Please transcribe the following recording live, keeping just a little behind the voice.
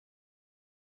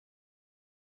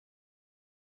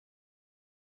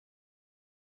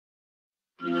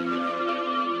Guys.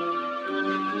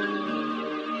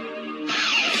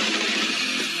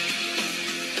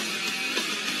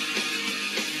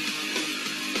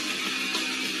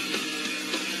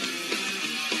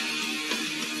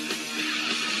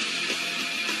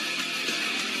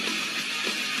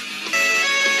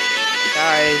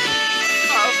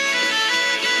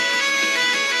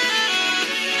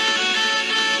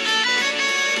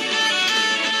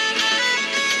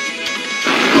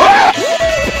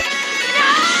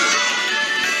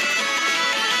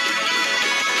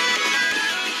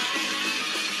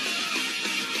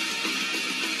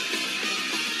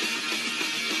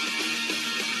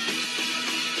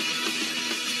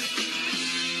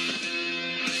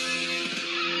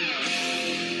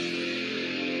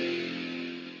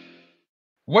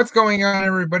 What's going on,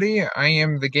 everybody? I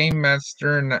am the Game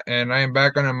Master, and I am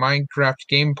back on a Minecraft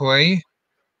gameplay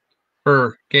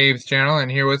for Gabe's channel, and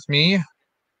here with me,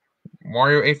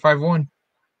 Wario851.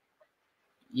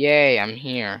 Yay, I'm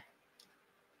here.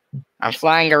 I'm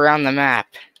flying around the map.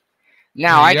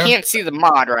 Now, I can't see the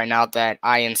mod right now that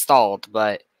I installed,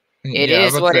 but it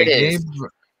is what it is.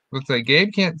 Looks like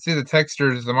Gabe can't see the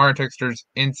textures, the Mario textures,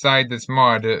 inside this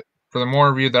mod for the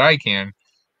more review that I can.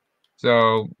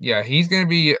 So, yeah, he's going to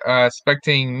be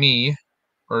spectating me,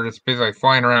 or just basically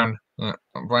flying around,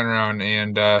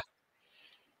 and, I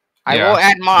will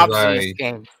add mobs in this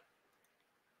game.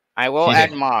 I will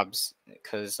add mobs,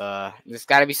 because there's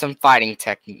got to be some fighting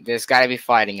technique. There's got to be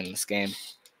fighting in this game.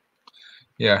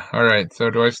 Yeah, alright,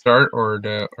 so do I start, or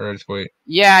just wait?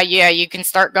 Yeah, you can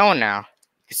start going now.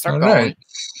 You can start going.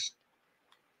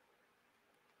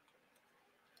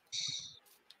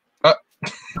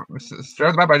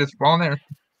 Start the map by just falling there.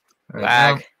 Right,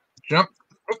 lag. Jump.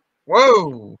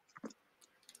 Whoa!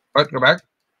 What? Go back?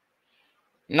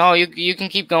 No, you can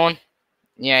keep going.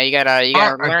 Yeah, you gotta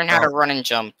learn how to run and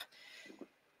jump.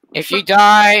 If you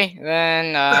die,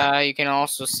 then you can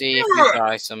also see if you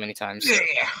die so many times.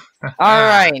 Yeah.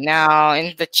 Alright, now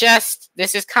in the chest,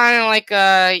 this is kind of like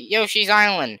Yoshi's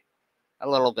Island. A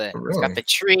little bit. Really? It's got the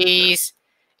trees.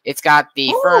 It's got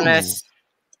the furnace.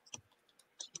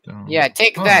 Yeah,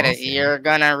 take that. Okay. You're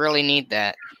gonna really need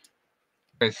that.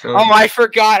 Okay, so I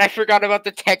forgot about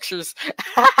the textures.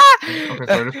 Okay,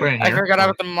 so just put in here. I forgot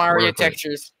about the Mario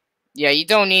textures. Yeah, you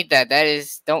don't need that.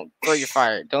 Don't throw your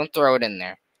fire. Don't throw it in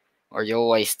there, or you'll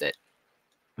waste it.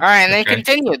 All right, and then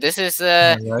continue. This is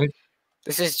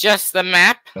this is just the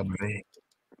map.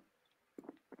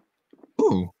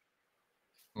 Ooh,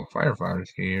 firefighters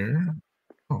here.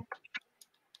 Oh,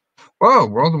 whoa,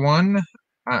 World 1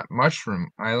 Mushroom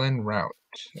Island route.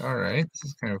 All right, this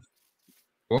is kind of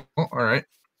cool. All right,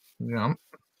 jump.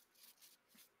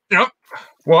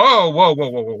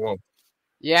 Whoa.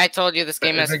 Yeah, I told you this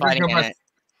game has fighting in it.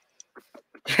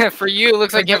 For you, it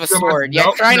looks like you have a sword.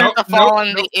 Yeah, try not to fall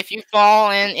in the. If you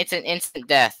fall in, it's an instant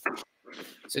death.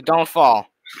 So don't fall.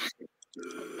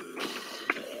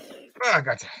 Oh,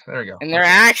 gotcha. There we go. And they're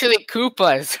actually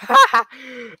Koopas.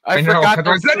 I forgot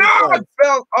those. No, I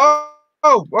fell.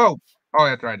 Whoa. Oh,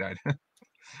 that's right, I died.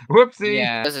 Whoopsie.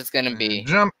 Yeah, as it's gonna be.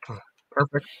 Jump.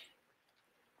 Perfect.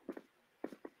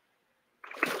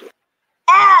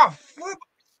 Oh, flip.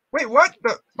 Wait, what?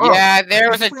 Yeah, there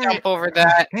was a jump over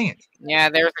that. Dang it. Yeah,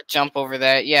 there was a jump over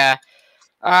that. Yeah.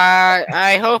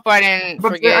 I hope I didn't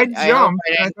forget. I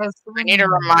need to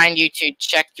remind you to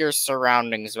check your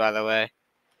surroundings, by the way.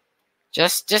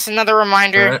 Just another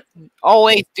reminder.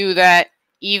 Always do that.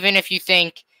 Even if you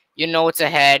think you know it's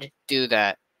ahead, do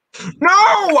that. No!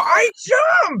 I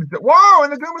jumped! Whoa,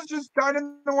 and the Goombas just died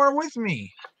in the war with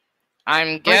me.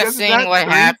 I'm guessing what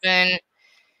happened.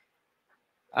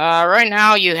 Right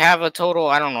now you have a total,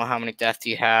 I don't know how many deaths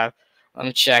you have. Let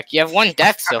me check. You have 1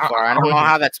 death so far. I don't know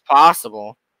how that's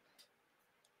possible.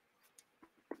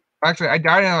 Actually, I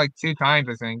died in like 2 times,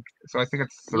 I think. So I think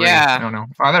it's 3. Yeah. I don't know.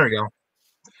 Oh, there we go.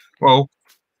 Whoa.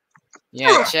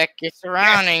 Yeah, check your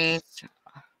surroundings.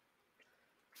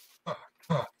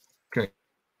 Okay.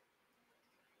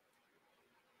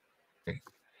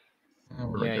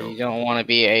 Yeah, you don't want to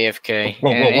be AFK.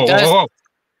 Whoa.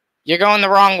 You're going the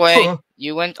wrong way.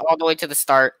 You went all the way to the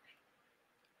start.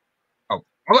 Oh.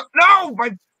 No!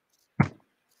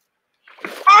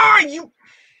 You...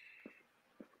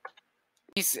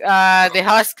 The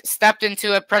husk stepped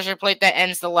into a pressure plate that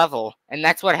ends the level. And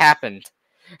that's what happened.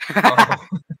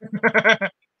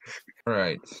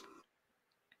 Right.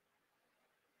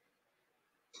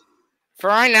 For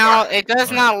right now, it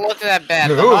does not look that bad.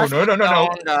 No.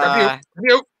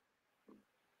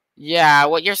 Yeah,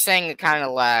 what you're saying, it kind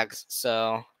of lags,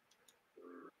 so...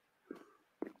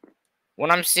 What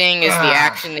I'm seeing is the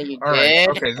action that you did. Right.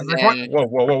 Okay, this is like what? Whoa,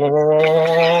 whoa, whoa, whoa,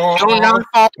 whoa, whoa, do not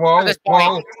fall whoa, at this point.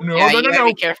 whoa. No, yeah, no, you no, gotta no.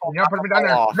 be careful. You're not putting me down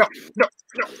there. Off. No, no,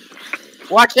 no.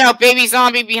 Watch out, baby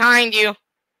zombie behind you.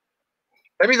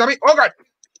 Baby zombie. Oh, God.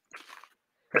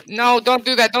 No, don't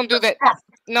do that. Don't do that. Oh.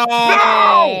 No.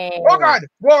 No. Oh, God.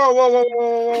 Whoa, whoa, whoa,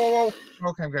 whoa, whoa, whoa.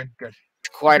 Okay, I'm good. Good.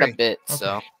 Quite a bit,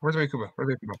 so. Where's the Koopa?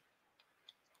 Where's the Koopa?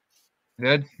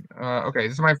 Dead? Okay,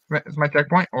 this is my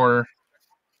checkpoint, or?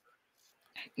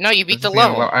 No, you beat the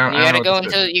level. You gotta go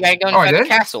inside the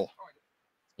castle.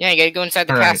 Yeah, you gotta go inside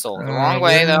the castle. The wrong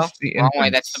way, though. Wrong way.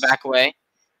 That's the back way.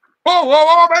 Whoa, whoa,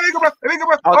 whoa, baby Koopa! Baby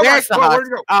Koopa! Oh, there's the hut. Where'd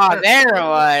you go? Oh, there it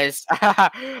was.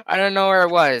 I don't know where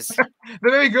it was. The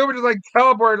baby Koopa just like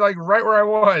teleported like right where I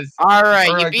was. All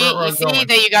right, you see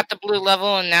that you got the blue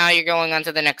level, and now you're going on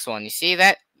to the next one. You see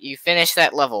that? You finished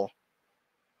that level.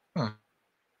 Huh.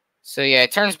 So yeah,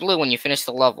 it turns blue when you finish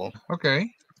the level.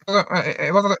 Okay. Am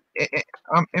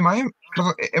I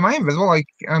invisible? Like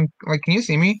can you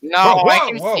see me? No, I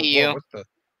can see you.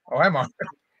 Oh, I'm on.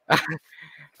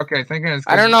 Okay, thank goodness.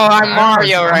 I don't know. I'm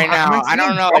Mario right now. I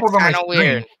don't know. It's kind of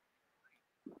weird.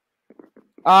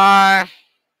 I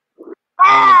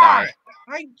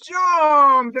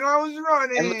jumped and I was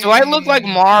running. Do I look like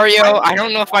Mario? I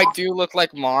don't know if I do look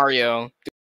like Mario.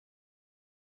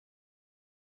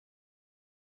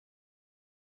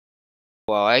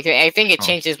 Well, I think it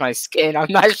changes my skin.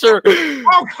 I'm not sure.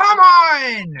 Oh, come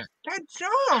on! That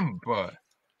jump!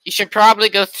 You should probably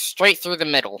go straight through the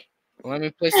middle. Let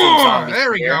me place some zombies.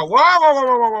 There we go. Whoa, whoa, whoa,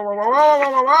 whoa, whoa, whoa, whoa,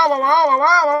 whoa, whoa, whoa,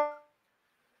 whoa, whoa.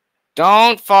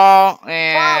 Don't fall.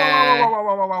 And...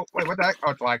 Whoa. Wait, what the heck? Oh,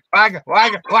 it's lag. Lag.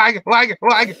 What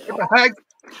the heck?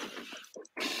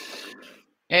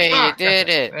 Hey, you did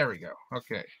it. There we go.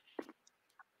 Okay.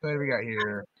 What do we got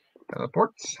here?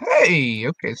 Teleports. Hey,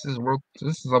 okay, this is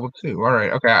level 2. All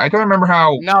right, okay. I don't remember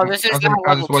how. No, this is not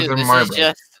level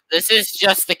 2. This is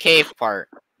just the cave part.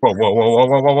 Whoa!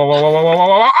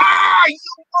 Ah, you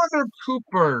mother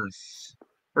Coopers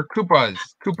or Koopas.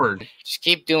 Just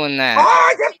keep doing that.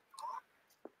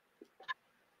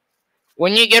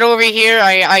 When you get over here,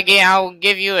 I'll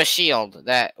give you a shield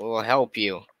that will help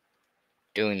you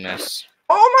doing this.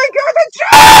 Oh my God, the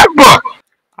jump!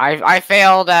 I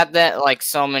failed at that like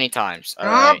so many times.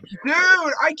 Right. Dude,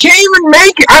 I can't even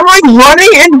make it. I'm like running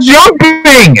and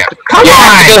jumping. Come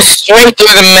on. Go straight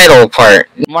through the middle part.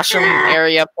 Mushroom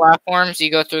area platforms. You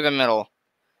go through the middle.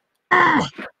 What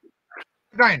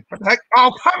the heck?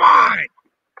 Oh, come on.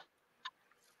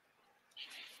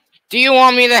 Do you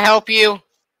want me to help you?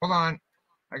 Hold on.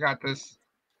 I got this.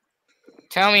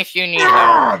 Tell me if you need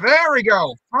help. There we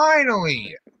go.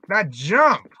 Finally. That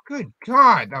jump. Good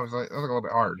God. That was a little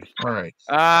bit hard. All right.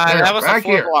 That was a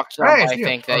 4-block jump, I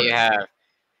think, that you have.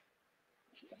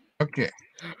 Okay.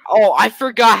 Oh, I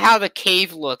forgot how the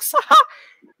cave looks.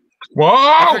 Whoa!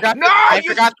 I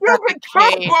forgot the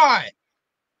cave.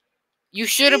 You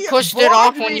should have pushed it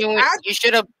off when you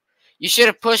should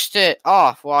have pushed it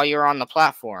off while you were on the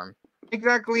platform.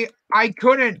 Exactly. I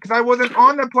couldn't because I wasn't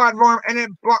on the platform and it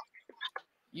blocked.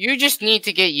 You just need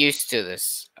to get used to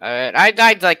this. Alright, I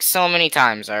died like so many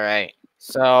times, alright?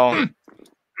 So, and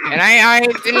I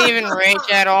didn't even rage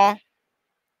at all.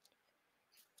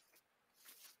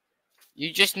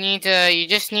 You just need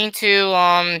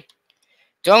to,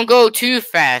 don't go too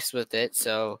fast with it,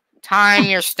 so time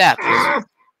your steps.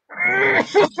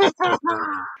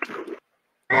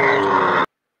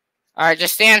 Alright,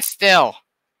 just stand still.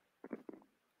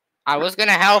 I was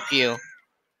gonna help you.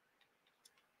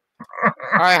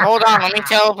 Alright, hold on. Let me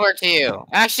teleport to you.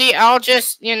 Actually, I'll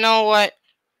just... You know what?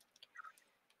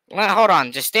 Hold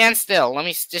on. Just stand still. Let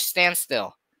me just stand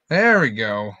still. There we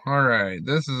go. Alright.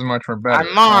 This is much more better.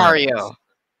 I'm Mario.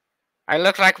 I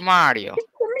look like Mario.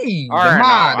 Me,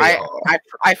 Mario.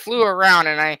 I flew around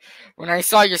and when I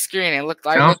saw your screen, I looked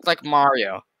like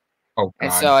Mario. Oh, God.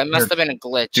 And so it must have been a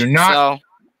glitch. Do not...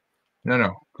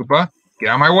 No. Koopa, get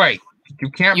out of my way. You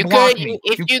can't block me.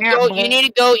 You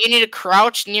need to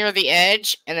crouch near the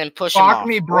edge and then push him off. Block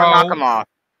me, bro. Or knock him off.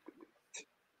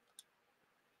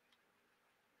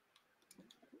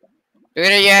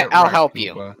 Better yet, I'll help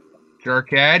you.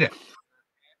 Jerkhead.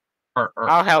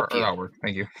 I'll help you.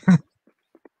 Thank you.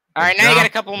 Alright, now you got a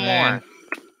couple more.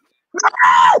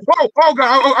 Whoa! Oh,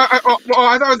 God. Oh,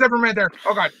 I thought it was different right there.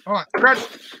 Oh, God. Hold on. Crouch.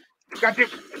 Got you.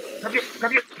 Grab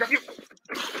you.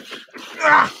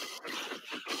 Ah!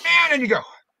 And then you go.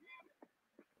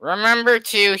 Remember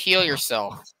to heal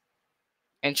yourself.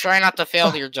 And try not to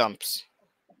fail your jumps.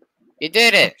 You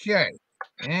did it. Okay.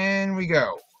 And we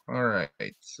go. Alright.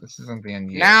 This isn't the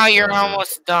end yet. Now you're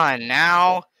almost done.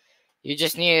 Now You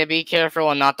just need to be careful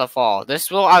and not to fall.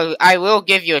 I will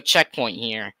give you a checkpoint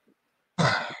here.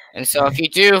 And so if you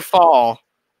do fall,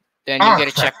 then you get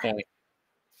a checkpoint.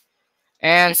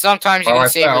 And sometimes you can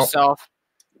save yourself.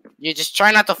 You just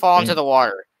try not to fall into the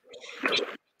water.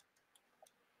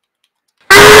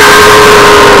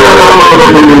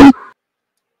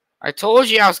 I told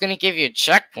you I was going to give you a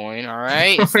checkpoint,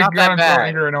 alright? It's not that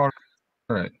bad.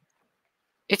 Alright.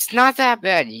 It's not that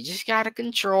bad. You just got to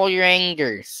control your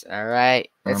angers,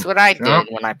 alright? That's what I did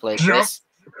when I played this.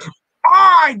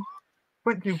 I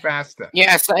went too fast.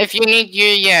 Yeah, so if you need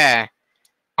yeah.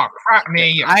 Oh, crap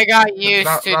me. I got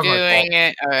used to doing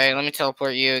it. Alright, let me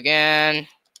teleport you again.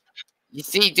 You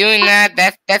see, doing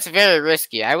that's very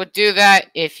risky. I would do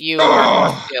that if you were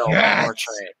more skilled and more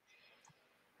trained.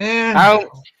 And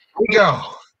we go.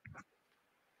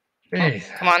 Oh,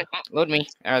 come on, load me.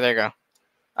 Oh, there you go.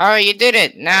 Alright, you did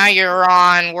it. Now you're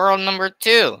on world number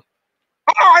 2. Oh,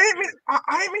 I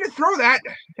didn't mean to throw that.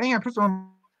 Dang, I pressed on.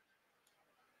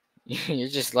 You're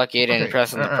just lucky you didn't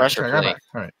press on the pressure plate.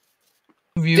 Alright.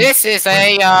 This is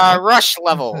a rush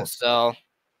level, so.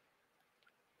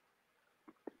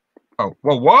 Oh,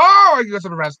 whoa! I got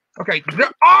super fast. Okay. Oh,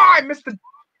 I missed the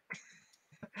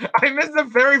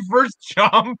very first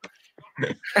jump.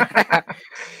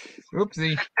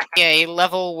 Oopsie. Yeah, a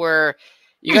level where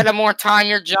you gotta more time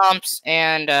your jumps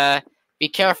and be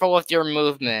careful with your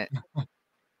movement.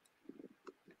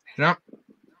 Jump.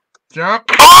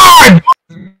 Oh!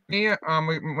 Me,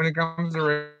 when it comes to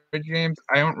rage games,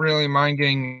 I don't really mind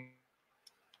getting.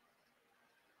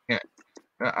 Yeah,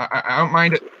 I don't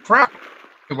mind it. Crap.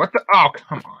 What the? Oh,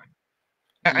 come on.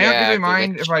 I don't really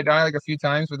mind if I die like a few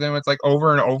times, but then it's like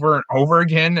over and over and over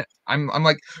again. I'm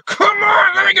like, come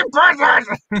on, let me get past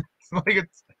this. It's like if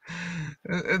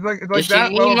that. If you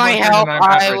need my help,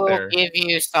 I will give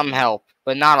you some help,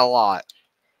 but not a lot.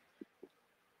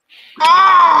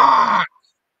 Ah!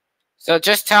 So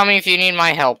just tell me if you need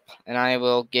my help, and I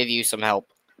will give you some help.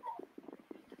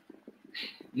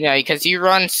 Yeah, because you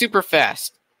run super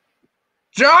fast.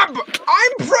 Jump!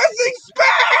 I'm pressing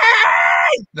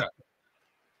space!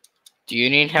 Do you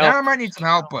need help? Now I might need some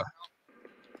help.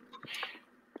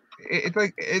 It's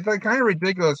like kind of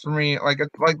ridiculous for me. Like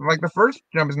the first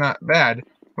jump is not bad.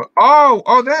 But,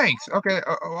 oh, thanks. Okay,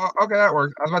 okay, that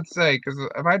works. I was about to say, because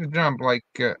if I had to jump, like,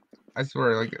 I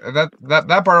swear, like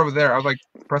that part over there, I was like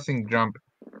pressing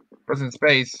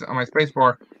space on my space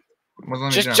bar.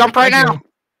 Just jump right now.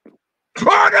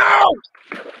 Oh no!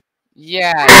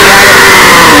 Yeah.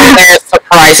 There's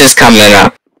surprises coming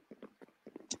up.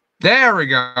 There we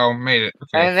go. Made it.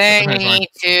 Okay. And then you need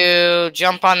to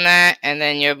jump on that, and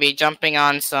then you'll be jumping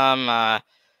on some.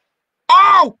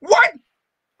 Oh, what?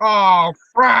 Oh,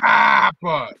 crap!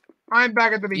 I'm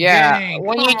back at the beginning. Yeah,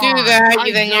 when you do that,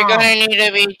 then you're gonna need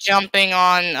to be jumping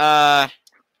on.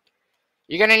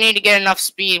 You're gonna need to get enough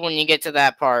speed when you get to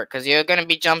that part, because you're gonna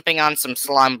be jumping on some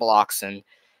slime blocks, and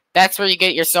that's where you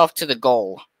get yourself to the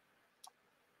goal.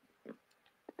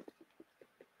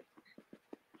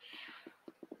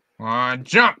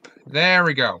 Jump! There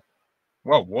we go.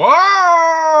 Whoa!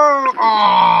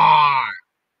 Oh!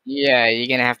 Yeah, you're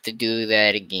gonna have to do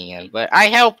that again, but I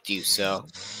helped you, so.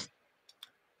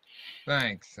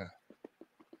 Thanks.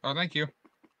 Oh, thank you.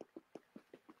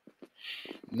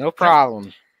 No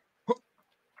problem.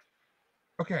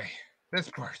 Okay, this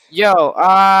part. Yo,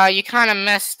 you kind of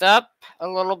messed up a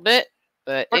little bit,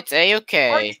 but it's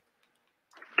a-okay.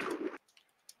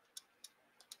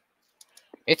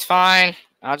 It's fine.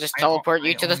 I'll just teleport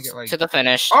you to the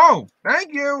finish. Oh,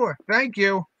 thank you.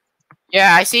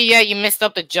 Yeah, I see. Yeah, you messed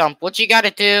up the jump. What you gotta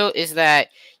do is that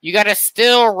you gotta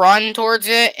still run towards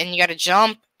it, and you gotta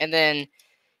jump, and then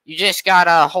you just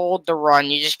gotta hold the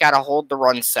run. You just gotta hold the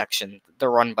run section, the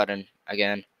run button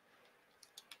again.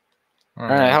 All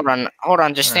right, hold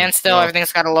on. Just stand still. Well,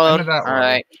 everything's gotta load. All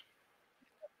right.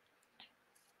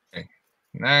 Okay.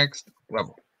 Next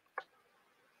level.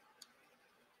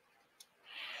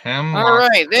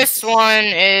 Alright, this one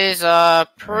is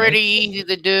pretty easy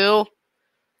to do.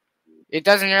 It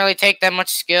doesn't really take that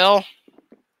much skill.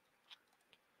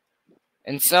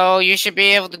 And so you should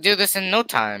be able to do this in no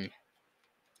time.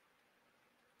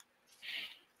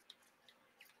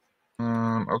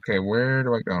 Okay, where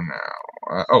do I go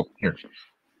now? Oh, here.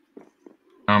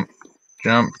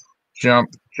 Jump.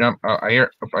 Oh, I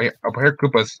hear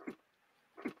Koopas.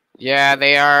 Yeah,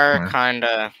 they are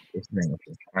kinda.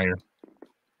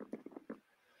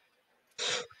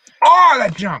 Oh,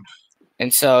 that jump!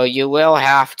 And so you will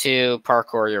have to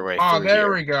parkour your way through. Oh,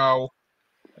 there we go.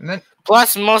 And then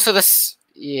plus most of the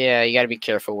you gotta be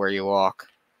careful where you walk.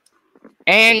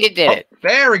 And you did it.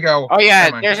 There we go. Oh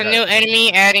yeah, there's a new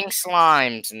enemy adding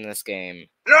slimes in this game.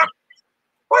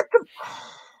 What the?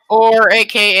 Or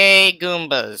AKA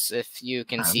Goombas, if you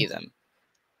can see them.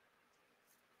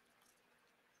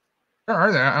 Where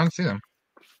are they? I don't see them.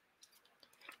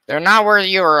 They're not where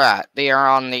you are at. They are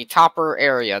on the topper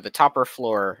area, the topper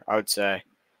floor, I would say.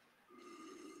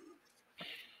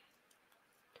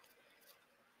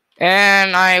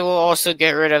 And I will also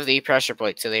get rid of the pressure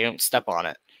plate so they don't step on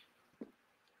it.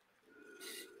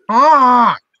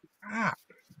 Ah!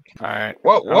 Alright.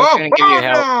 Whoa, whoa, give you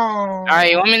help. No!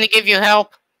 Alright, you want me to give you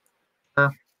help?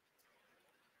 Sure.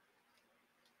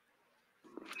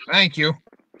 Thank you.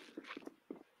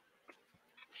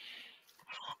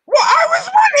 Well, I was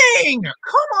running!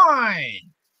 Come on!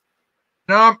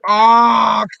 Jump!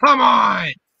 Oh, come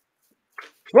on!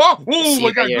 Whoa! Ooh,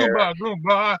 I got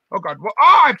Goomba! Oh god! Oh,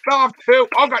 I fell off too!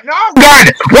 Oh god! No!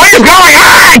 God! What is going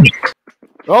on?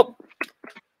 Oh!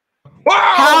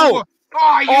 Whoa! How?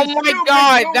 Oh my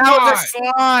god! Goomba. That was a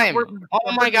slime!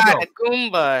 Oh my god! A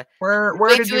Goomba!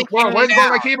 Where did you? Whoa! What is going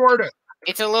on my keyboard?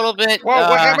 It's a little bit. Whoa!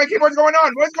 What? My keyboard's going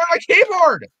on. What's going on my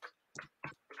keyboard?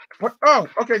 What? Oh,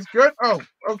 okay, it's good. Oh,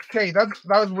 okay, that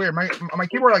was weird. My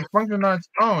keyboard like functioned on its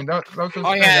own. That was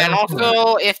oh yeah, and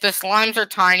also if the slimes are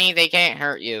tiny, they can't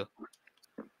hurt you.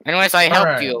 Anyways, I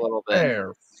helped you a little bit.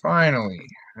 There, finally,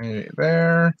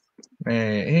 there,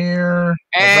 here,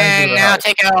 and now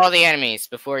take out all the enemies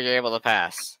before you're able to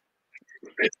pass.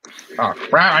 Oh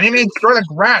crap! I didn't even destroy the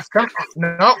grass. Come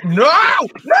on. No!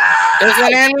 There's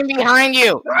an enemy behind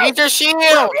you. No! Use your shield.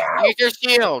 No! Use your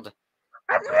shield.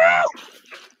 No!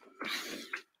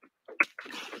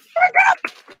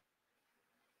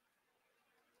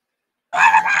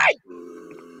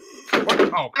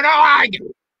 Oh no!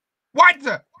 What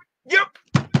the? You!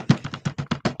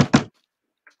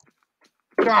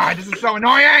 God, this is so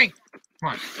annoying!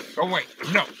 Come on, go away!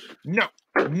 No!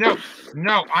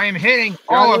 I am hitting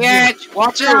all of you.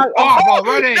 Watch out! Off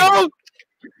already! No!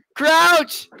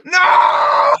 Crouch!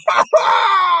 No!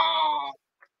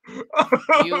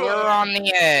 You were on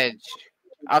the edge.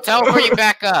 I'll teleport you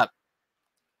back up.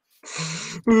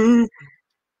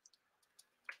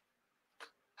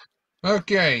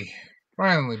 Okay,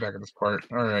 finally back at this part.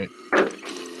 All right,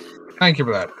 thank you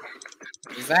for that.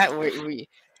 Is that we?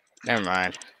 Never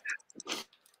mind.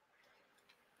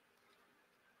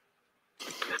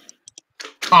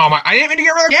 Oh my! I didn't mean to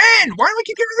get rid of it again. Why do I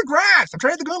keep getting rid of the grass? I'm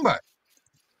trying to the Goomba.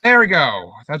 There we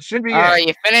go. That should be it. Alright,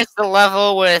 you finished the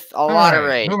level with a lot of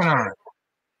rage. Moving on.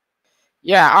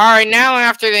 Yeah, alright, now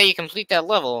after that you complete that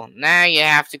level, now you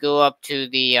have to go up to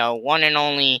the one and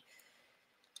only...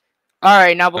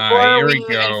 Alright, now before we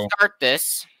even start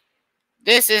this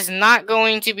is not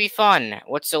going to be fun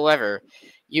whatsoever.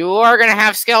 You are going to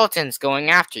have skeletons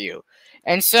going after you.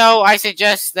 And so I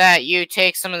suggest that you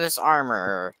take some of this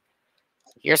armor.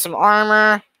 Here's some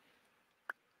armor.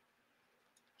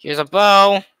 Here's a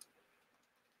bow.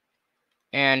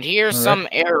 And here's some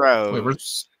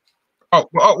arrows. Wait,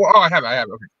 oh, I have it,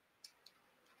 okay.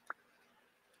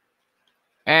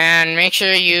 And make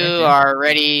sure you are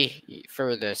ready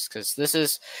for this, because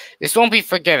this won't be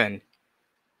forgiven.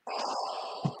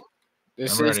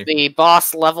 This is the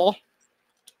boss level.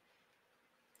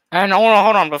 And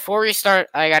hold on, before we start,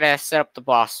 I gotta set up the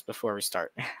boss before we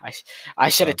start. I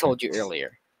should have told you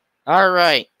earlier.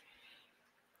 Alright.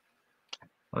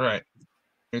 Alright.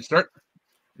 Can you start?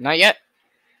 Not yet.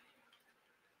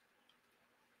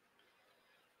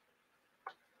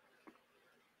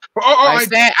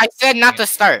 I said not to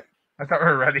start. I thought we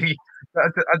were ready.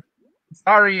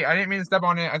 Sorry, I didn't mean to step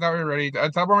on it. I thought we were ready.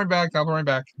 Teleport me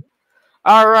back.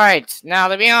 Alright, now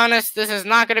to be honest, this is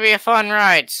not going to be a fun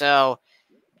ride, so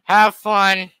have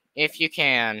fun if you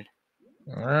can.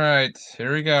 Alright,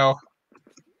 here we go.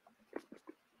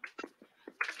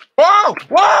 Whoa!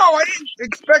 I didn't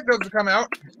expect those to come out.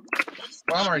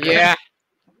 Yeah.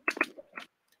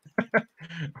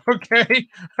 Okay,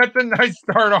 that's a nice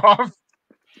start off.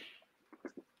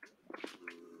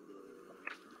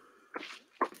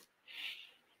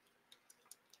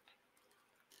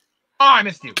 Oh, I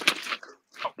missed you.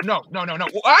 Oh, no. What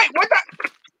the?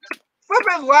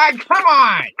 Flippin' lag, come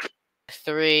on!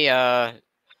 3, Alright.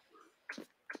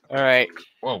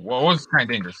 Whoa, it's kind of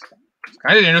dangerous.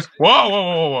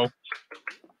 Whoa.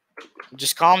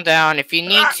 Just calm down. If you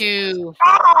need to...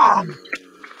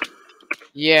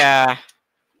 Yeah.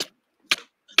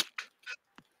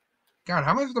 God,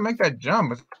 how am I supposed to make that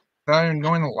jump without even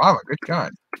going in the lava? Good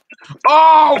God.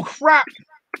 Oh, crap!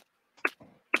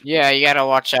 Yeah, you gotta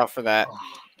watch out for that.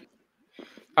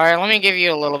 Alright, let me give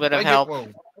you a little bit of help.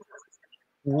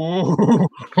 Whoa.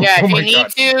 Yeah, if Oh you need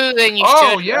to, then you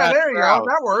should. Oh, yeah, there you crouch. go.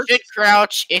 That works. You should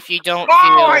crouch if you don't feel.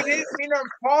 I didn't mean to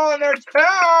fall in there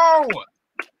too.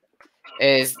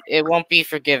 It won't be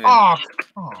forgiven. Oh,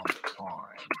 come on.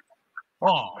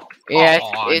 Oh, yeah,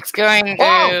 it's going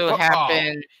to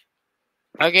happen.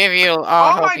 I'll give you.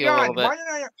 I'll help you a little bit. Why did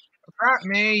I crap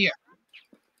me?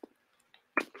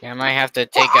 Yeah, I might have to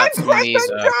take out some of these.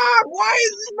 Why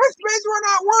is my spacebar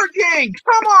not working?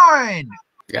 Come on!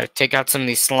 You gotta take out some of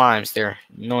these slimes. They're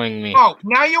annoying me. Oh,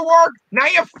 now you work. Now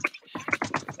you.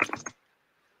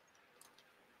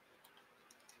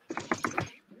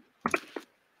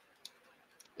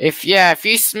 If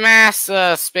you smash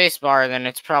spacebar, then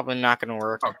it's probably not gonna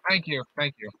work. Oh, thank you.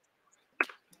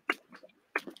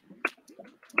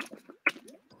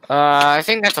 I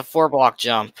think that's a 4-block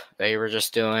jump that you were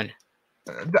just doing.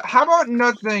 How about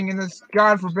nothing in this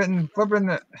god forbidden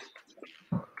flipping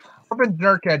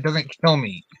jerkhead doesn't kill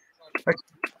me? Like,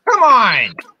 come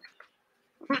on!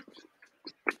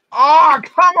 Oh,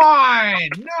 come on!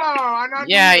 No, I'm not doing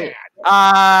that.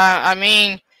 I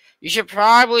mean, you should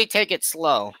probably take it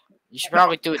slow. You should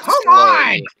probably do it slowly. Come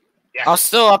on! Yeah. I'll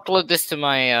still upload this to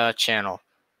my channel.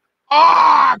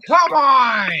 Oh, come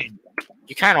on!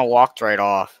 You kind of walked right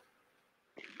off.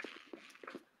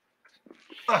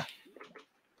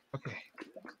 Okay.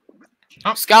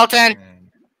 Oh, skeleton!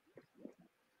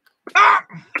 Ah!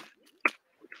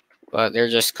 But they're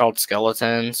just called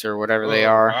skeletons or whatever they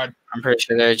are. God. I'm pretty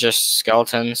sure they're just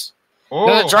skeletons. Oh,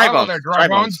 no, they're dry bones. They're dry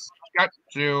bones. Got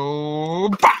you.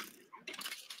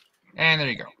 And there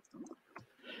you go.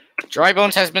 Dry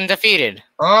bones has been defeated.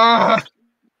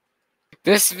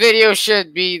 This video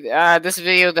should be this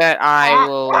video that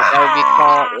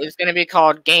is gonna be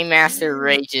called Game Master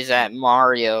Rages at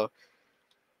Mario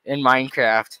in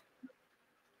Minecraft.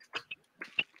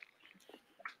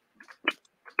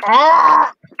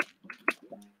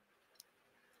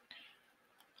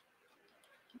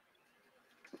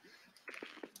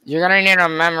 You're gonna need to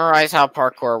memorize how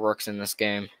parkour works in this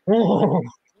game.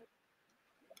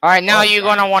 Alright, now you're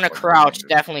gonna want to crouch.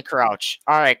 Definitely crouch.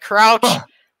 Alright, crouch.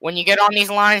 When you get on these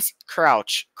lines,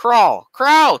 crouch. Crawl.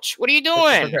 Crouch! What are you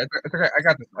doing? It's okay. I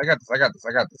got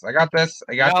this.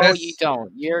 No, you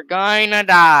don't. You're gonna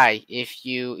die if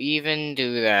you even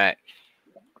do that.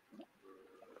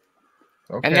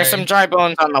 Okay. And there's some dry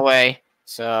bones on the way,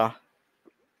 so...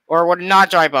 Or what? Not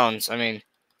dry bones, I mean...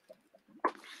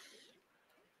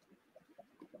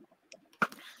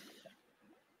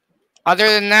 Other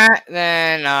than that,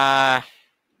 then,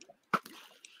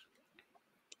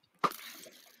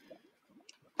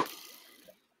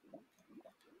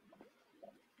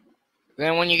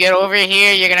 then when you get over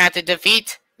here, you're gonna have to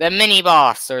defeat the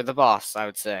mini-boss, or the boss, I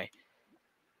would say.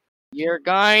 You're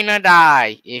gonna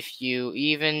die if you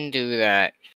even do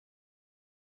that.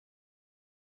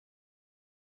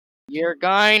 You're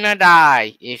gonna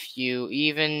die if you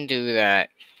even do that.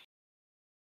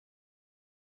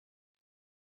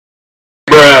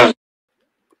 Bruh.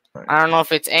 I don't know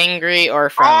if it's angry or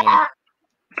friendly.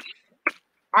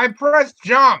 I pressed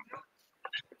jump.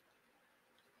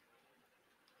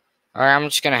 Alright, I'm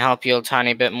just gonna help you a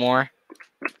tiny bit more.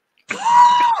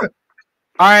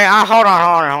 Alright, hold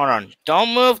on.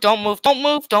 Don't move.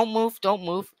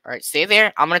 Alright, stay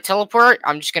there. I'm gonna teleport.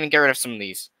 I'm just gonna get rid of some of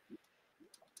these.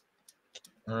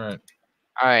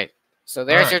 Alright, so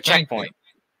there's your checkpoint.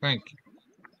 Thank you.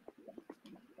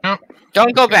 Nope.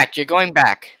 Don't go back. You're going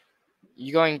back.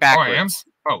 You're going backwards.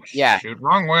 Oh, I am? Oh, yeah. Shoot,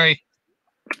 wrong way.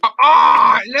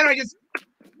 And then I just...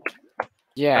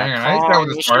 Yeah,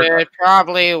 you should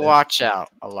probably watch out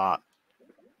a lot.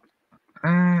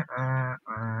 I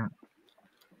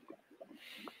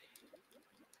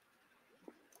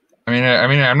mean,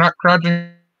 I'm not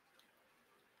crouching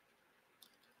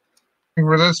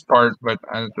for this part, but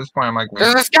at this point, I'm like...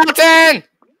 There's a skeleton!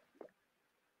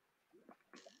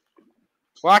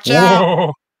 Watch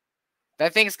out!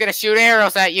 That thing's gonna shoot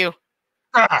arrows at you.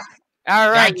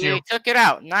 Alright, you took it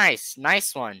out. Nice.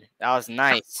 Nice one. That was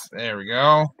nice. There we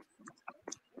go.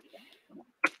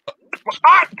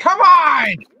 Come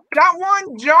on! That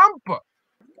one jump!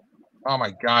 Oh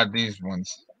my god, these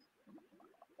ones.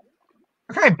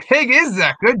 What kind of pig is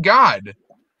that? Good god.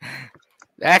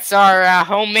 That's our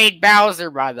homemade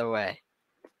Bowser, by the way.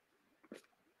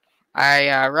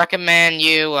 I recommend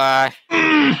you,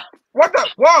 What the?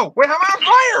 Whoa! Wait, I'm on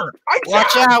fire! I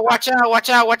jumped! Watch out! I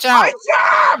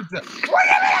jumped! What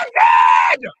am I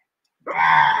dead?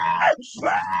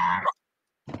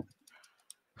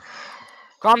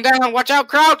 Calm down! Watch out!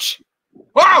 Crouch!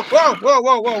 Whoa!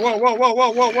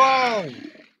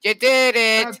 You did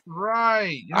it! That's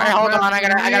right. Alright, hold on. I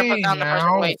gotta put down the first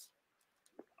place.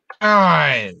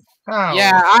 Alright. How?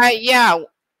 Yeah.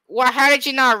 Well, how did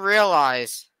you not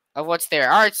realize of what's there?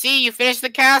 All right, see, you finished the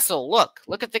castle.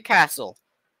 Look at the castle.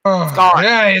 It's gone.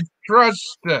 Yeah, it's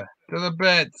crushed to the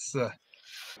bits.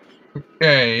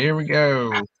 Okay, here we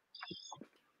go.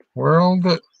 World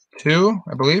 2,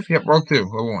 I believe. Yep, World 2,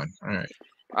 level 1.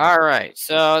 All right.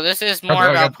 So this is more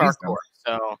about parkour.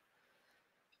 So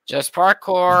just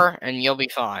parkour, and you'll be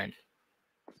fine.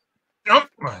 Jump.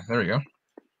 There we go.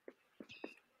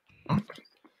 Jump.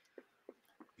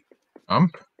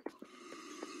 Jump.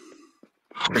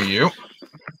 For you.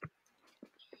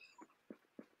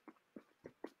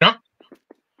 Jump.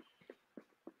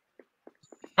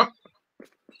 Jump.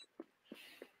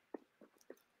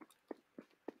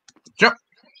 Jump.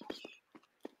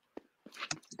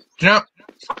 Jump.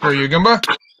 For you, Goomba.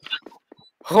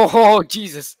 Oh,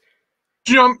 Jesus.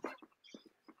 Jump.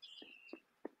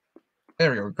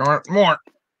 There we go. Go on. More.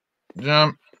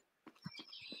 Jump.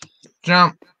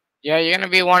 Jump. Yeah, you're gonna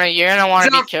want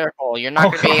to be careful. You're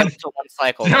not gonna be able to one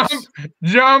cycle this.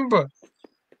 Jump.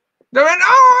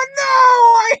 Oh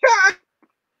no!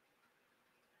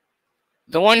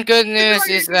 The one good news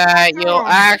is that you'll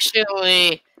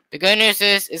actually. The good news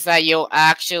is that you'll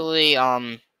actually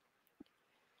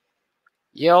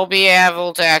you'll be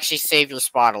able to actually save your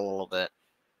spot a little bit.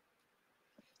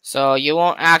 So you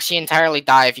won't actually entirely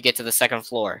die if you get to the second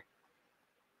floor.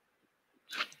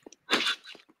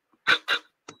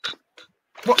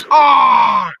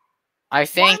 Oh! I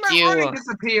think you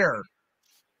disappear.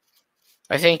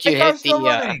 I think you hit the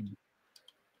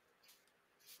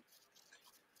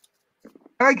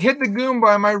I hit the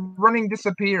Goomba and my running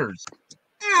disappears.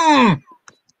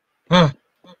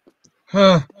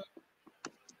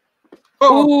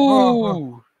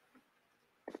 Ooh.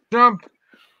 Jump.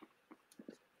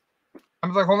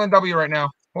 I'm like holding W right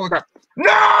now. Holy crap. No!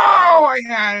 I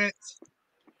had it.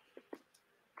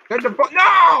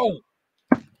 No!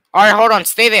 Alright, hold on.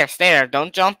 Stay there.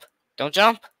 Don't jump.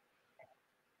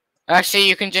 Actually,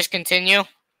 you can just continue.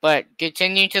 But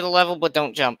continue to the level, but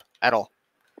don't jump at all.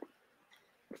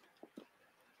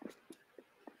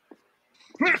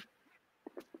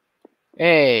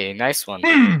 Hey, nice one.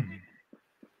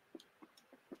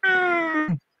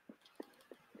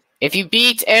 If you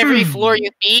beat every floor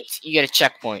you beat, you get a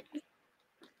checkpoint.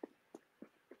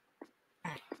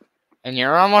 And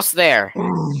you're almost there.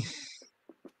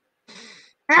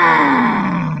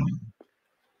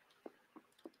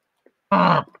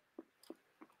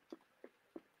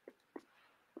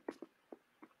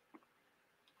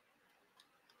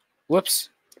 Whoops.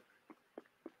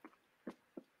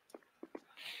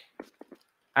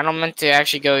 I don't meant to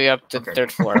actually go up to the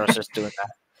third floor. I was just doing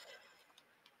that.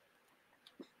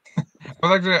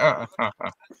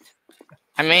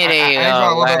 I made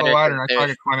a ladder. And I tried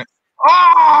to climb it.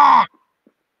 Ah!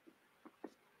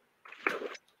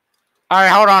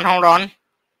 Alright, hold on.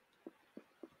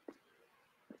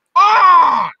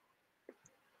 Ah!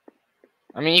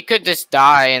 I mean, you could just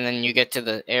die and then you get to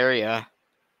the area.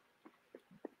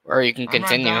 Or you can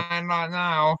continue. I'm not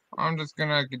now. I'm just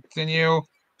gonna continue.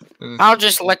 I'll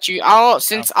just let you. I'll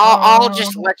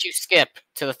just let you skip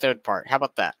to the third part. How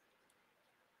about that?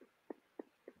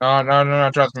 No.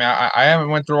 Trust me. I haven't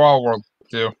went through all World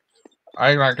 2.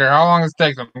 I don't care how long it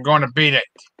takes. I'm going to beat it.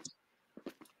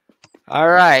 All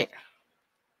right.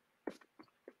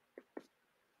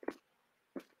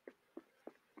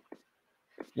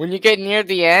 When you get near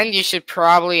the end, you should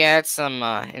probably add some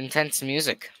intense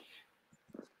music.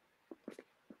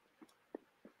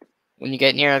 When you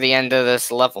get near the end of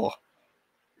this level,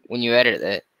 when you edit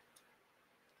it.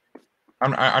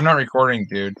 I'm not recording,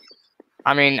 dude.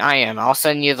 I mean, I am. I'll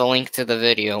send you the link to the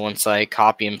video once I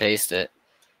copy and paste it,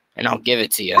 and I'll give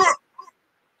it to you.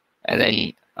 And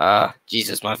then,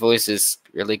 Jesus, my voice is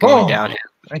really going downhill.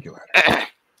 Thank you. Oh,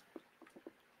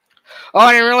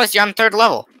 I didn't realize you're on the third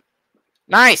level.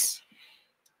 Nice.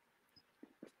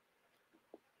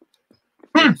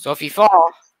 So if you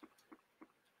fall,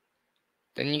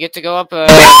 then you get to go up. Dude!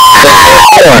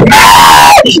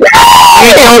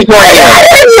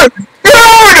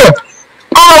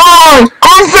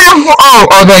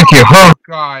 Oh, thank you. Oh,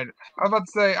 God. I was about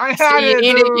to say, I had it.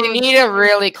 You need to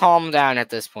really calm down at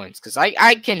this point, because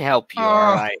I can help you,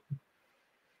 alright?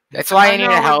 That's why I need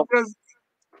to help. That's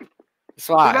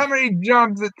why. That many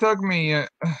jumps it took me.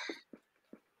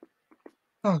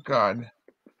 Oh, God.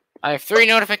 I have 3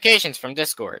 notifications from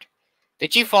Discord.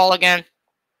 Did you fall again?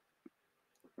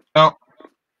 No.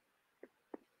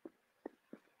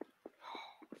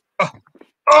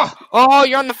 Oh,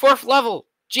 you're on the 4th level.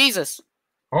 Jesus.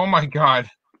 Oh, my God.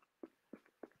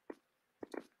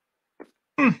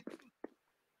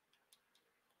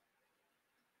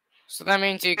 So that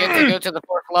means you get to go to the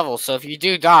 4th level. So if you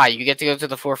do die, you get to go to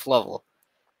the 4th level.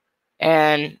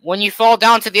 And when you fall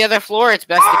down to the other floor, it's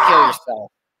best to kill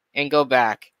yourself and go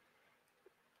back.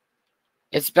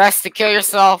 It's best to kill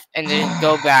yourself and then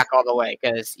go back all the way,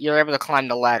 because you're able to climb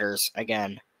the ladders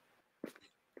again.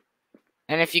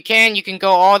 And if you can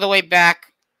go all the way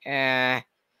back. I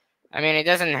mean, it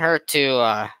doesn't hurt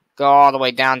to go all the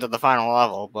way down to the final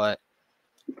level, but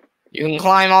you can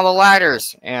climb all the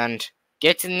ladders and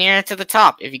get near to the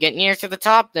top. If you get near to the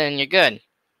top, then you're good.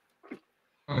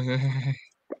 Okay.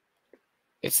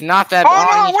 It's not that. Oh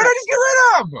no! What did he get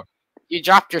rid of? You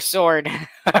dropped your sword.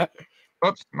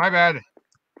 Oops, my bad.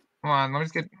 Come on, let me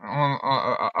just get.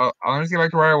 Let me just get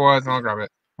back to where I was, and I'll grab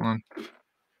it. Come on.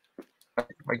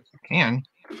 Like you can.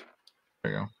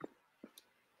 There you go.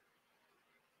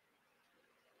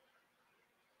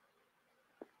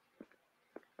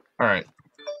 All right.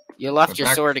 You left your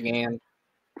sword again.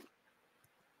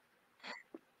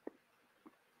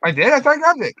 I did? I thought I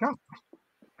grabbed it. Come.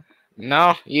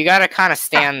 No, you gotta kind of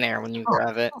stand there when you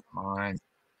grab it. Come on.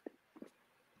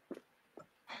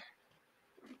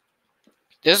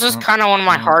 This is kind of one of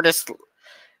my hardest.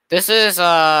 This is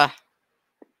one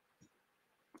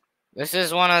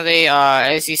of the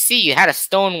as you see, you had a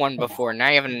stone one before. Now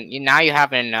you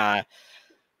have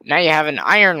an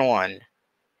iron one.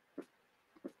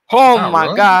 Oh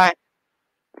my god.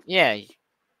 Yeah.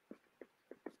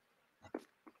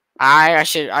 I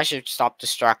should stop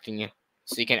distracting you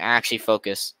so you can actually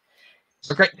focus.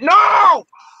 Okay. No!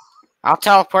 I'll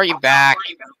teleport you back.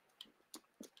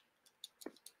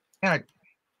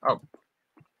 Oh.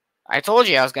 I told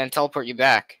you I was gonna teleport you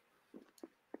back.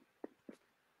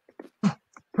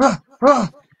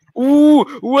 Ooh,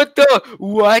 what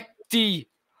the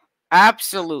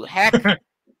absolute heck?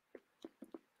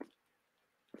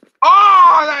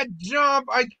 Oh, that jump!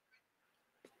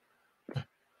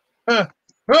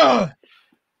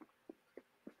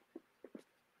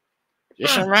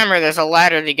 Just remember, there's a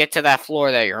ladder to get to that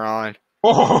floor that you're on.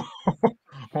 Oh,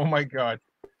 oh my god.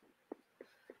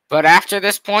 But after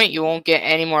this point, you won't get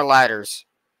any more ladders.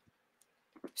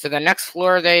 So the next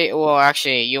floor, you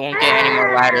won't get any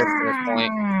more ladders from this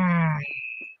point.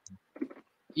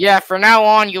 Yeah, from now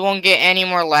on, you won't get any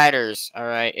more ladders. All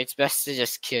right, it's best to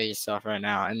just kill yourself right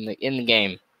now in the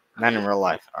game, not in real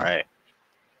life. All right,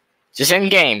 just in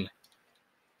game.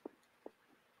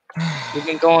 We've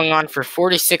been going on for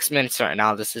 46 minutes right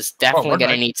now. This is definitely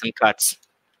gonna need some cuts.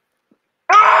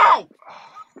 No!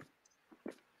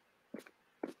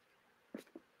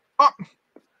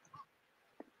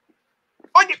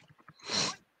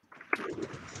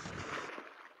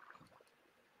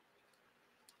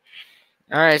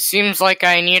 Alright, seems like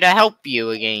I need to help you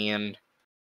again.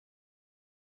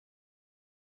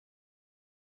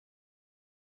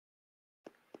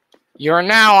 You're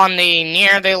now on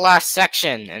near the last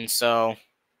section, and so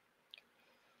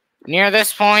near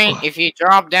this point, if you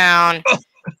drop down,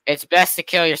 it's best to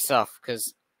kill yourself,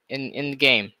 because in the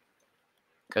game.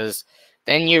 Because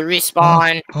then you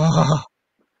respawn,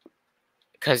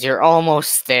 because you're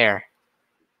almost there.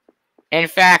 In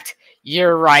fact,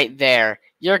 you're right there.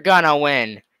 You're gonna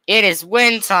win. It is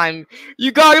win time.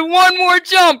 You got one more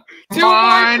jump. Two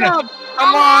more jumps.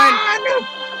 Come on.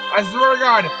 I swear to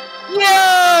God.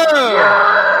 Yeah.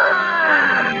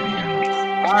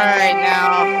 All right,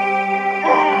 now.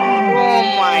 Oh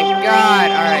my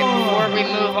God. All right, before we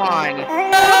move on.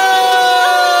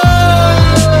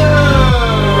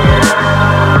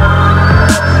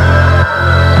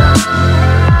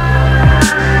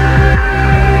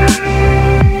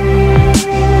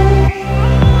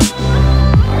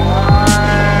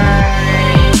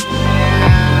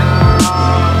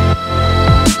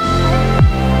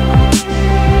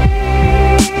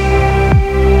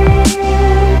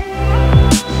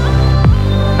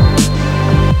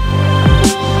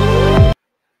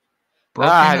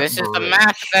 This is the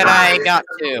map that I got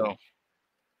to.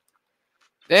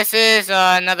 This is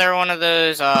another one of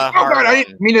those hard God, I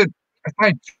didn't mean to.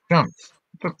 I jumped.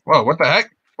 Whoa, what the heck?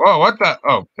 Whoa, what the?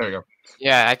 Oh, there you go.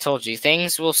 Yeah, I told you.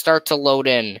 Things will start to load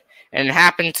in. And it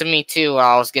happened to me too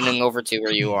while I was getting over to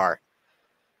where you are.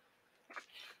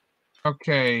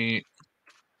 Okay.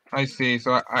 I see.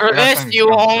 So for this,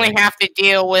 you only have to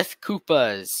deal with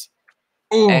Koopas.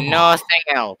 Ooh. And nothing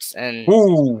else. And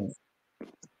ooh.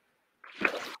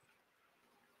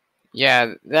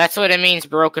 Yeah, that's what it means,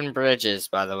 broken bridges,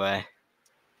 by the way.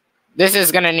 This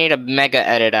is gonna need a mega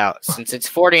edit out, since it's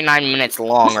 49 minutes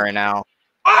long right now.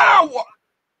 Oh!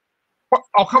 What?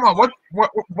 Oh, come on. What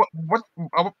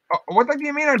do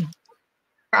you mean?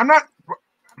 I'm not...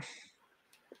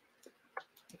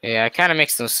 Yeah, it kind of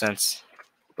makes no sense.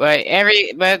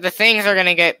 But the things are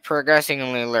gonna get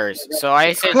progressively worse. So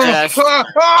I suggest. Oh,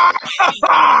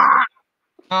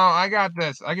 I got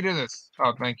this. I can do this.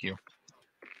 Oh, thank you.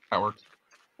 That works.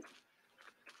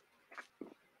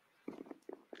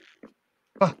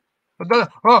 Oh,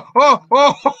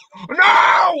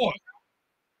 no!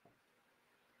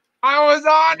 I was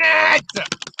on it!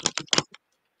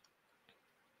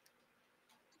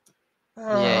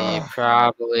 Yeah, you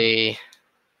probably...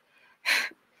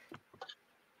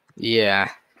 Yeah.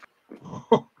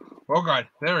 Oh, God.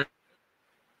 There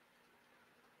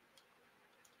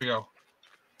we go.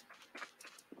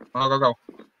 Oh, go.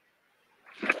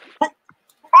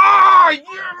 Oh,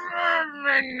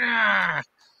 yeah!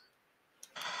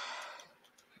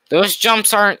 Those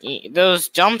jumps are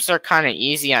kind of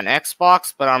easy on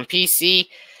Xbox, but on PC,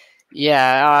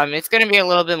 yeah, it's gonna be a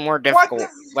little bit more difficult.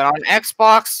 But on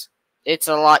Xbox, it's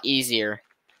a lot easier.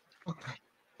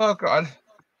 Oh, God.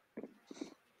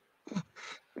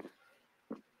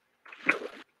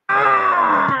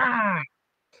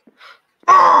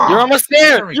 You're almost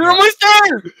there! You're almost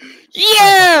there!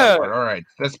 Yeah! All right,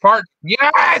 this part.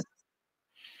 Yes!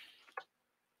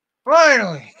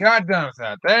 Finally, got done with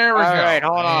that. There we go. Alright,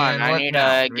 hold on. I need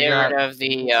to get rid of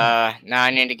the, now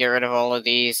I need to get rid of all of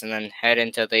these and then head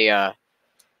into the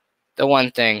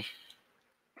one thing.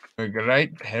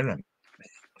 Right here.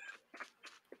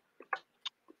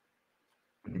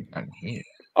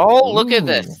 Oh, look at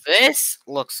this. This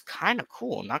looks kind of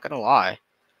cool, not gonna lie.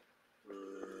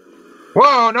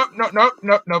 Whoa, nope.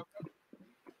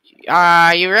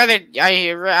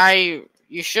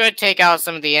 You should take out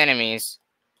some of the enemies.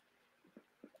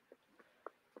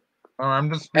 Oh, I'm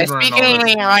just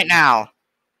speaking right now.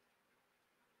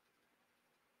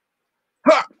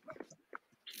 Huh.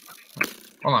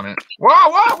 Hold on a minute. Whoa,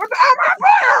 what the hell? I'm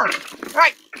on fire!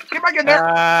 Hey, get back in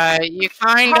there. You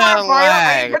kind of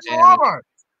lagged.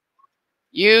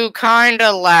 You kind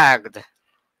of lagged.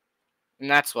 And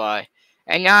that's why.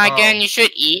 And again, you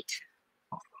should eat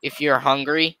if you're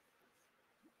hungry.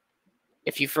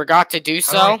 If you forgot to do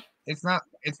so. It's not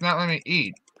letting me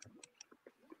eat.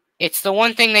 It's the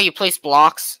one thing that you place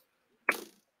blocks.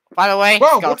 By the way,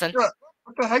 whoa, skeleton. What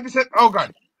the heck is it? Oh,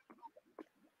 God.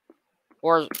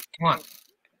 Or come on.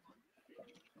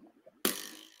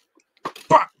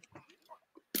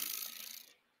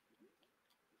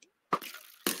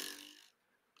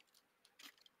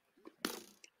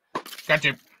 Got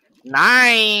you.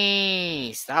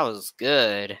 Nice. That was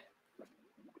good.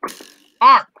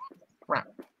 Ah, crap.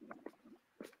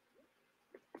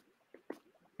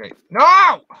 Okay.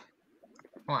 No!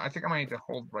 Hold on, I think I might need to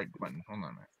hold right button. Hold on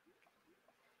a minute.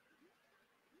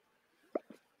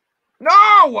 No!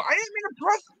 I didn't mean to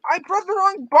press. I pressed the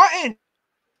wrong button.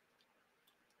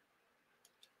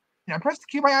 I pressed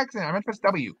Q by accident. I meant to press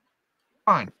W.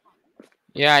 Fine.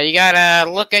 Yeah, you gotta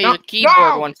look at your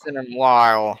keyboard once in a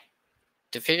while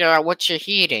to figure out what you're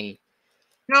hitting.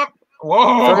 Nope.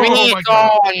 Whoa! For me, it's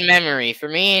all on memory. For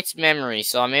me, it's memory,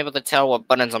 so I'm able to tell what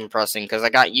buttons I'm pressing because I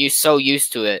got so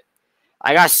used to it.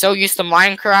 I got so used to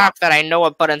Minecraft that I know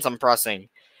what buttons I'm pressing.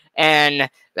 And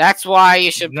that's why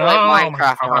you should play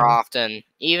Minecraft more often.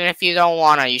 Even if you don't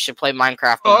wanna, you should play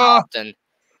Minecraft more often.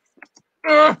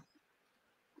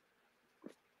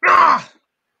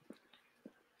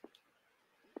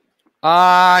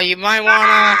 You might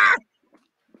wanna...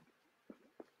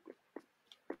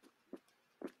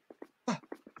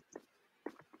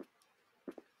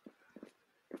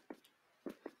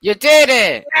 You did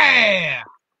it! Yeah!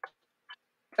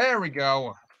 There we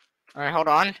go. Alright, hold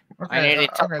on. Okay, I need to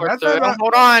teleport through.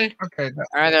 Hold on. Okay.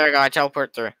 Alright, there we go. I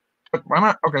teleport through. Why am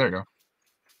I? Okay, there we go.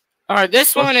 Alright,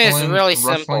 this one is really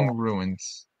simple. Rustling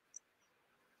ruins.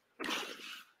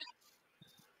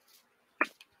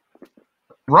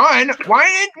 Run!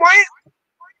 Why?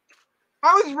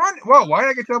 I was running. Whoa! Why did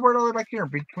I get teleported all the way back here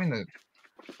between the?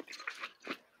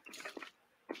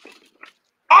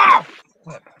 Ah!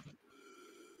 Flip.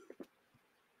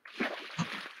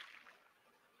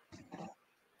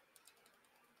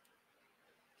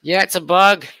 Yeah, it's a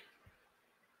bug.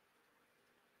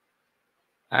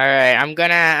 Alright, I'm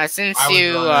gonna, since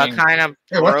you kind of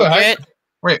broke it.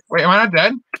 Wait, am I not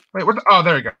dead? Wait, what? Oh,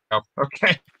 there we go.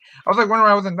 Okay. I was like wondering why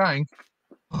I wasn't dying.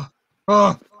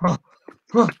 Oh,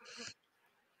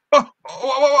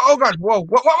 God. Whoa.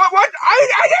 What?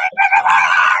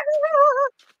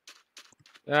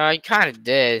 You kind of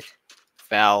did.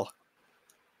 Fell.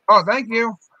 Oh, thank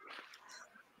you.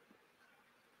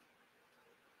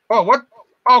 Oh, what?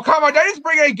 Oh, come on. Did I just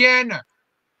bring it again?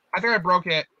 I think I broke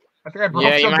it.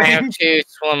 Yeah, you might have to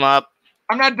swim up.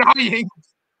 I'm not dying.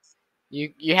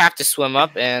 You have to swim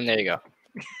up, and there you go.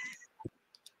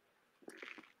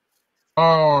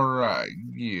 Alright,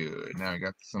 good. Now I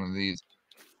got some of these.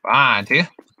 Fine, here.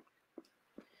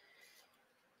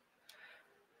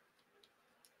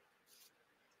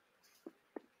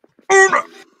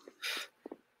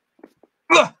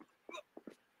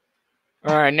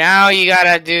 Alright, now you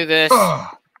gotta do this. Oh,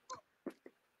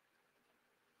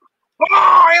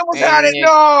 I almost had it!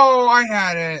 No! I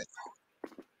had it!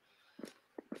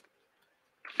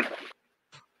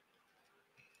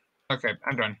 Okay,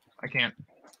 I'm done. I can't.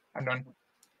 I'm done.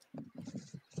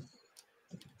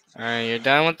 Alright, you're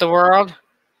done with the world?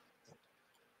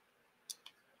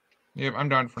 Yep, I'm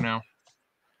done for now.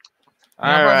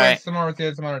 All right. Some more with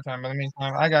you some other time. But in the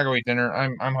meantime, I gotta go eat dinner.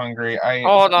 I'm hungry.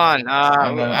 Hold on.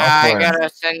 I gotta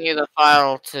send you the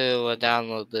file to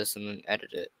download this and then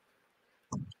edit it.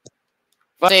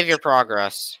 But save your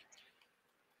progress.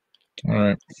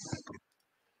 All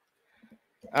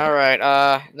right.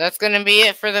 That's gonna be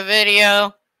it for the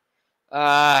video.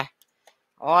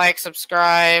 Like,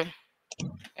 subscribe,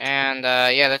 and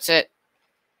yeah, that's it.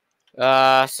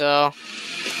 So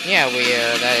yeah,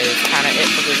 that is kind of it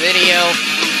for the video.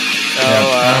 So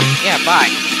yeah, bye.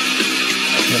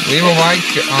 Leave a like,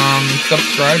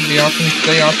 subscribe, be awesome,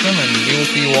 stay awesome, and we will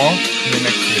see you all in the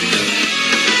next video.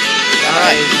 All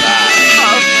right. Bye.